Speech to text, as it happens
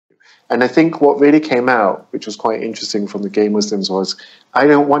And I think what really came out, which was quite interesting from the gay Muslims, was, I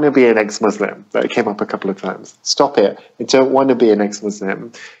don't want to be an ex-Muslim. That came up a couple of times. Stop it. I don't want to be an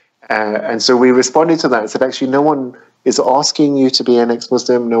ex-Muslim. And so we responded to that and said, actually, no one is asking you to be an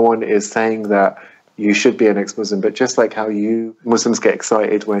ex-Muslim. No one is saying that you should be an ex-Muslim. But just like how you Muslims get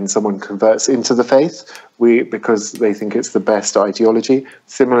excited when someone converts into the faith, because they think it's the best ideology.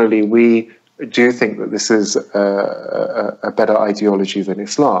 Similarly, we do think that this is a better ideology than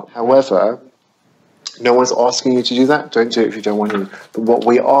Islam. However, no one's asking you to do that. Don't do it if you don't want to. But what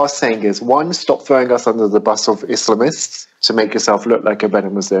we are saying is, one, stop throwing us under the bus of Islamists to make yourself look like a better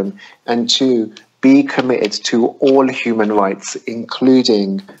Muslim. And two, be committed to all human rights,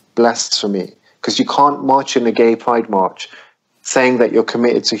 including blasphemy. Because you can't march in a gay pride march saying that you're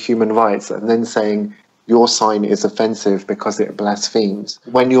committed to human rights and then saying your sign is offensive because it blasphemes.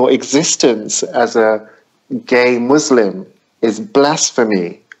 When your existence as a gay Muslim is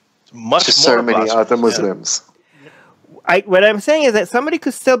blasphemy to so many other Muslims. What I'm saying is that somebody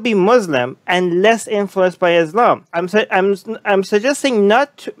could still be Muslim and less influenced by Islam. I'm suggesting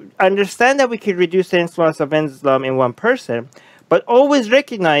not to understand that we could reduce the influence of Islam in one person, but always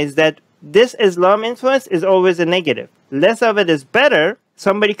recognize that this Islam influence is always a negative. Less of it is better.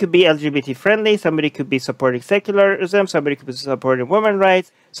 Somebody could be LGBT friendly, somebody could be supporting secularism, somebody could be supporting women's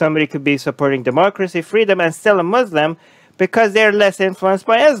rights, somebody could be supporting democracy, freedom, and still a Muslim because they're less influenced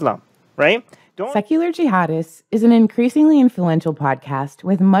by Islam, right? Secular Jihadists is an increasingly influential podcast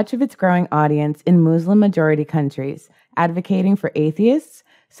with much of its growing audience in Muslim-majority countries, advocating for atheists,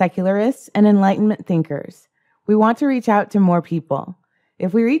 secularists, and Enlightenment thinkers. We want to reach out to more people.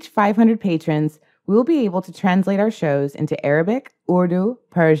 If we reach 500 patrons, we will be able to translate our shows into Arabic, Urdu,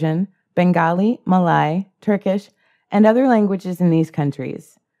 Persian, Bengali, Malay, Turkish, and other languages in these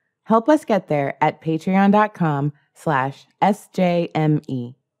countries. Help us get there at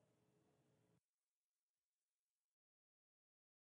patreon.com/SJME.